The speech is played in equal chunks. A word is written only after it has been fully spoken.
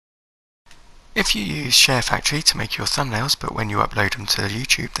If you use Sharefactory to make your thumbnails, but when you upload them to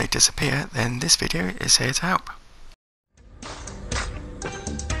YouTube they disappear, then this video is here to help.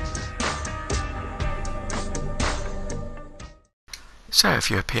 So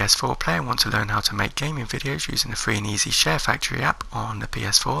if you're a PS4 player and want to learn how to make gaming videos using the free and easy Sharefactory app on the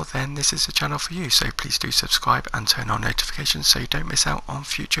PS4, then this is the channel for you. So please do subscribe and turn on notifications so you don't miss out on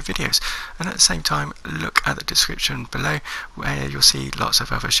future videos. And at the same time, look at the description below where you'll see lots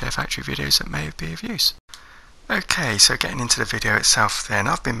of other Sharefactory videos that may be of use. Okay, so getting into the video itself then,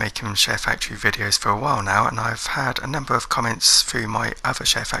 I've been making Sharefactory videos for a while now, and I've had a number of comments through my other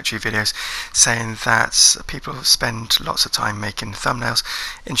Sharefactory videos saying that people spend lots of time making thumbnails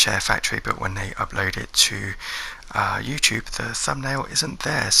in Sharefactory, but when they upload it to YouTube the thumbnail isn't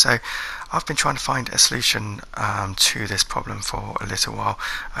there. So I've been trying to find a solution to this problem for a little while,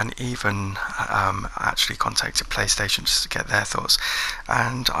 and even actually contacted PlayStation just to get their thoughts,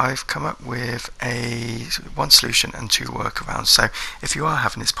 and I've come up with one solution and two workarounds. So if you are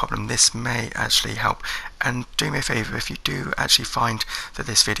having this problem, this may actually help. And do me a favour, if you do actually find that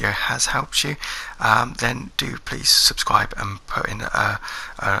this video has helped you, then do please subscribe and put in a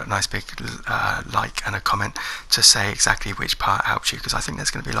nice big like and a comment to say exactly which part helped you, because I think there's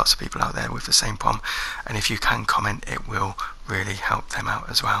going to be lots of people out there with the same problem, and if you can comment it will really help them out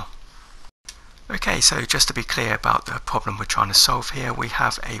as well. Okay, so just to be clear about the problem we're trying to solve here, we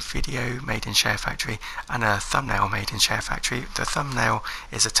have a video made in Sharefactory and a thumbnail made in Sharefactory. The thumbnail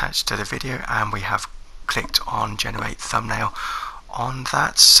is attached to the video and we have clicked on generate thumbnail on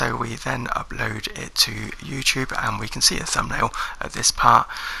that, so we then upload it to YouTube and we can see a thumbnail at this part.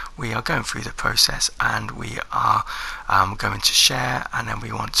 We are going through the process and we are going to share, and then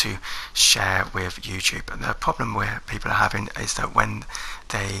we want to share with YouTube. And the problem where people are having is that when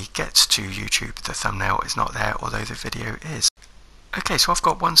they get to YouTube the thumbnail is not there, although the video is. Okay, so I've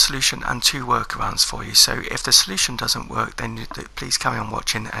got one solution and two workarounds for you. So if the solution doesn't work, then please carry on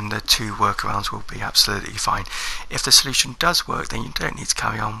watching and the two workarounds will be absolutely fine. If the solution does work, then you don't need to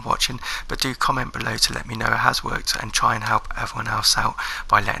carry on watching, but do comment below to let me know it has worked and try and help everyone else out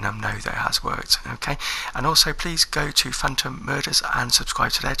by letting them know that it has worked. Okay, and also please go to Phantom Murders and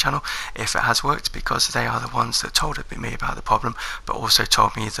subscribe to their channel if it has worked, because they are the ones that told me about the problem, but also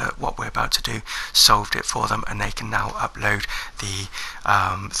told me that what we're about to do solved it for them, and they can now upload the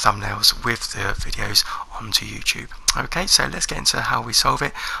thumbnails with the videos onto YouTube. Okay, so let's get into how we solve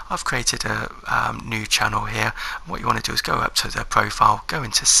it. I've created a new channel here. What you want to do is go up to the profile, go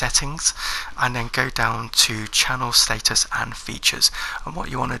into settings, and then go down to channel status and features. And what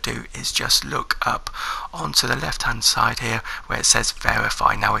you want to do is just look up onto the left hand side here where it says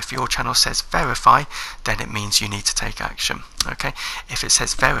verify. Now if your channel says verify, then it means you need to take action. Okay, if it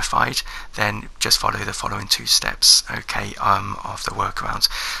says verified, then just follow the following two steps, okay, of the workarounds.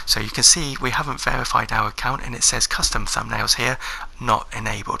 So you can see we haven't verified our account and it says custom thumbnails here not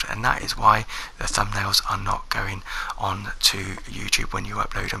enabled, and that is why the thumbnails are not going on to YouTube when you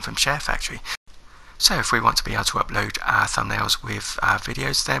upload them from Sharefactory. So if we want to be able to upload our thumbnails with our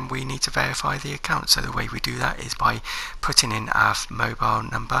videos, then we need to verify the account. So the way we do that is by putting in our mobile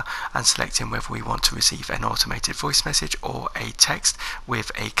number and selecting whether we want to receive an automated voice message or a text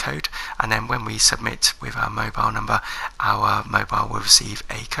with a code, and then when we submit with our mobile number, our mobile will receive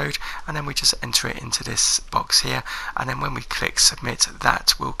a code, and then we just enter it into this box here, and then when we click submit,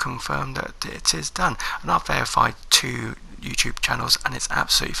 that will confirm that it is done. And I've verified two YouTube channels and it's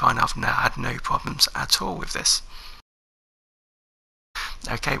absolutely fine. I've had no problems at all with this.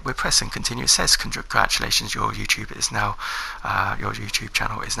 Okay, we're pressing continue. It says congratulations, your YouTube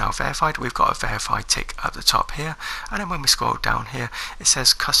channel is now verified. We've got a verified tick at the top here, and then when we scroll down here it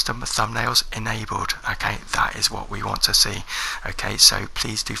says custom thumbnails enabled. Okay, that is what we want to see. Okay, so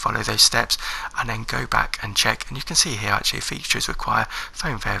please do follow those steps and then go back and check, and you can see here actually features require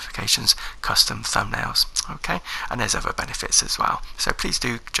phone verifications, custom thumbnails. Okay, and there's other benefits as well, so please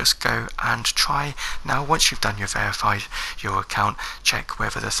do just go and try. Now once you've done your account, check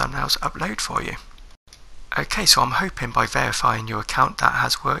whether the thumbnails upload for you. Okay, so I'm hoping by verifying your account that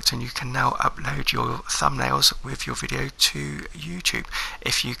has worked and you can now upload your thumbnails with your video to YouTube.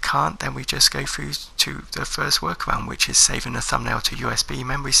 If you can't, then we just go through to the first workaround, which is saving a thumbnail to USB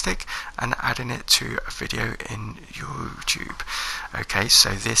memory stick and adding it to a video in YouTube. Okay,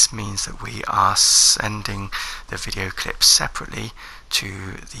 so this means that we are sending the video clip separately to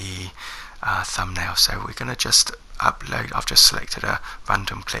the thumbnail. So we're going to just upload, I've just selected a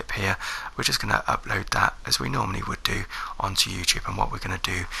random clip here, we're just going to upload that as we normally would do onto YouTube. And what we're going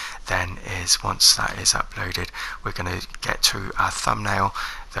to do then is, once that is uploaded, we're going to get to our thumbnail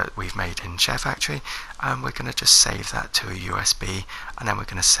that we've made in Sharefactory, and we're going to just save that to a USB, and then we're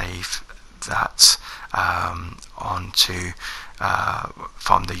going to save that onto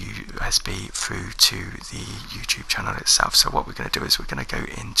from the USB through to the YouTube channel itself. So what we're going to do is we're going to go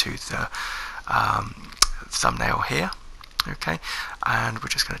into the thumbnail here, okay, and we're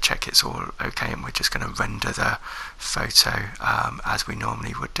just going to check it's all okay, and we're just going to render the photo as we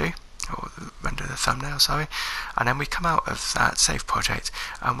normally would do, or render the thumbnail, sorry. And then we come out of that save project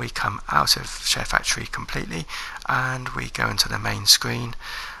and we come out of Sharefactory completely, and we go into the main screen.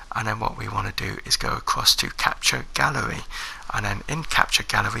 And then what we want to do is go across to Capture Gallery, and then in Capture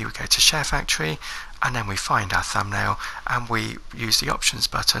Gallery we go to Sharefactory, and then we find our thumbnail and we use the options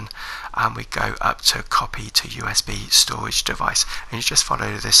button and we go up to copy to USB storage device, and you just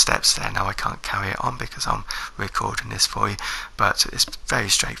follow the steps there. Now I can't carry it on because I'm recording this for you, but it's very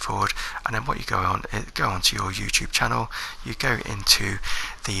straightforward. And then what you go onto your YouTube channel, you go into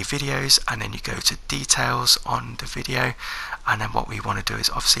the videos, and then you go to details on the video. And then what we want to do is,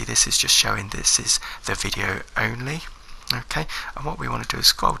 obviously this is just showing this is the video only, okay, and what we want to do is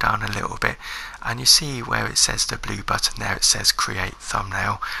scroll down a little bit, and you see where it says the blue button there, it says create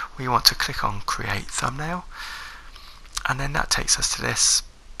thumbnail. We want to click on create thumbnail, and then that takes us to this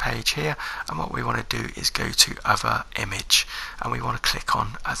page here, and what we want to do is go to other image, and we want to click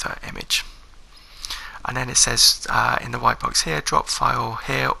on other image. And then it says in the white box here, drop file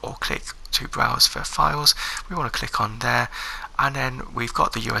here or click to browse for files. We want to click on there, and then we've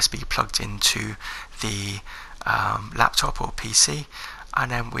got the USB plugged into the laptop or PC, and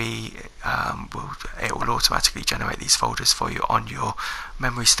then it will automatically generate these folders for you on your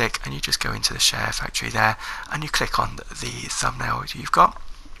memory stick, and you just go into the Sharefactory there and you click on the thumbnail you've got.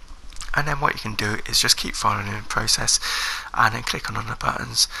 And then what you can do is just keep following the process and then click on the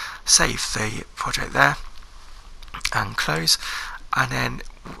buttons, save the project there and close, and then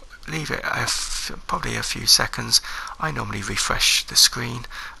leave it probably a few seconds. I normally refresh the screen,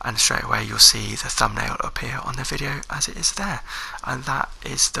 and straight away you'll see the thumbnail appear on the video as it is there. And that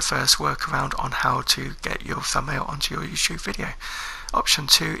is the first workaround on how to get your thumbnail onto your YouTube video. Option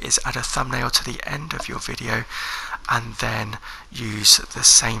 2 is add a thumbnail to the end of your video, and then use the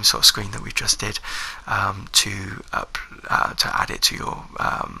same sort of screen that we just did to add it to your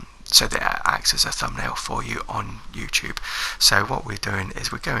so that it acts as a thumbnail for you on YouTube. So what we're doing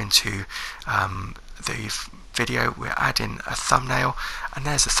is we're going to the video, we're adding a thumbnail, and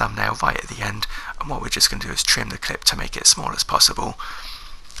there's a thumbnail right at the end, and what we're just going to do is trim the clip to make it as small as possible.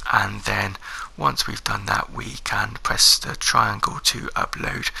 And then once we've done that, we can press the triangle to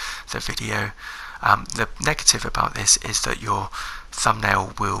upload the video. The negative about this is that your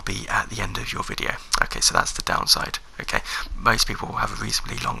thumbnail will be at the end of your video. Okay, so that's the downside. Okay, most people will have a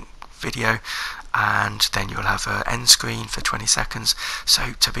reasonably long video, and then you'll have an end screen for 20 seconds.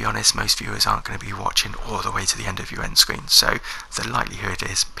 So to be honest, most viewers aren't going to be watching all the way to the end of your end screen, so the likelihood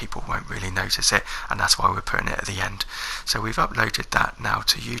is people won't really notice it, and that's why we're putting it at the end. So we've uploaded that now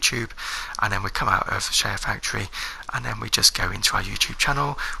to YouTube, and then we come out of Sharefactory, and then we just go into our YouTube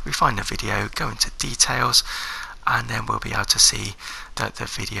channel, we find the video, go into details, and then we'll be able to see that the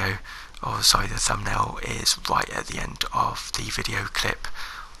video, or sorry, the thumbnail is right at the end of the video clip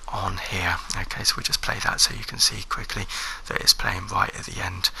on here. Okay, so we just play that so you can see quickly that it's playing right at the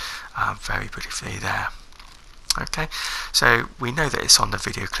end, very briefly there. Okay, so we know that it's on the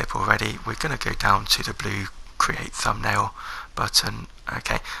video clip already. We're going to go down to the blue create thumbnail button,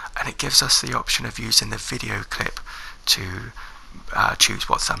 okay, and it gives us the option of using the video clip to choose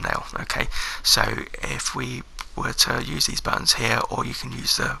what thumbnail. Okay, so if we were to use these buttons here, or you can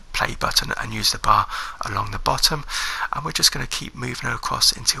use the play button and use the bar along the bottom, and we're just going to keep moving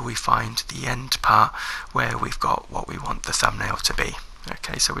across until we find the end part where we've got what we want the thumbnail to be.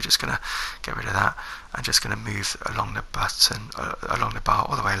 Okay, so we're just going to get rid of that and just going to move along the button, along the bar,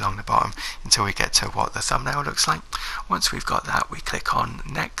 all the way along the bottom until we get to what the thumbnail looks like. Once we've got that, we click on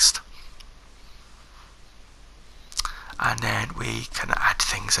next, and then we can add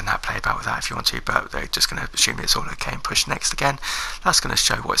things and play about with that if you want to, but they're just going to assume it's all okay and push next again. That's going to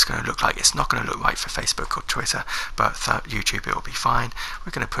show what it's going to look like. It's not going to look right for Facebook or Twitter, but for YouTube it will be fine.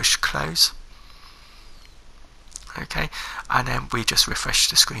 We're going to push close. Okay, and then we just refresh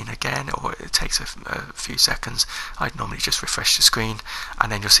the screen again, or it takes a few seconds. I'd normally just refresh the screen,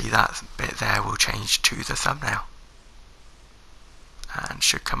 and then you'll see that bit there will change to the thumbnail. And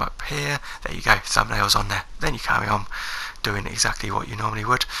should come up here. There you go, thumbnails on there. Then you carry on doing exactly what you normally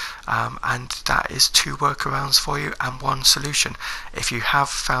would. And that is 2 workarounds for you and 1 solution. If you have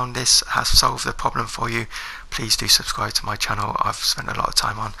found this has solved the problem for you, please do subscribe to my channel. I've spent a lot of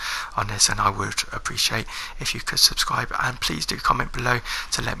time on this, and I would appreciate if you could subscribe, and please do comment below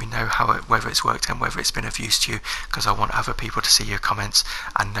to let me know whether it's worked and whether it's been of use to you, because I want other people to see your comments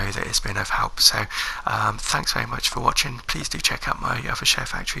and know that it's been of help. So thanks very much for watching. Please do check out my other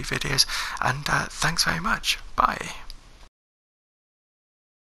Sharefactory videos, and thanks very much. Bye.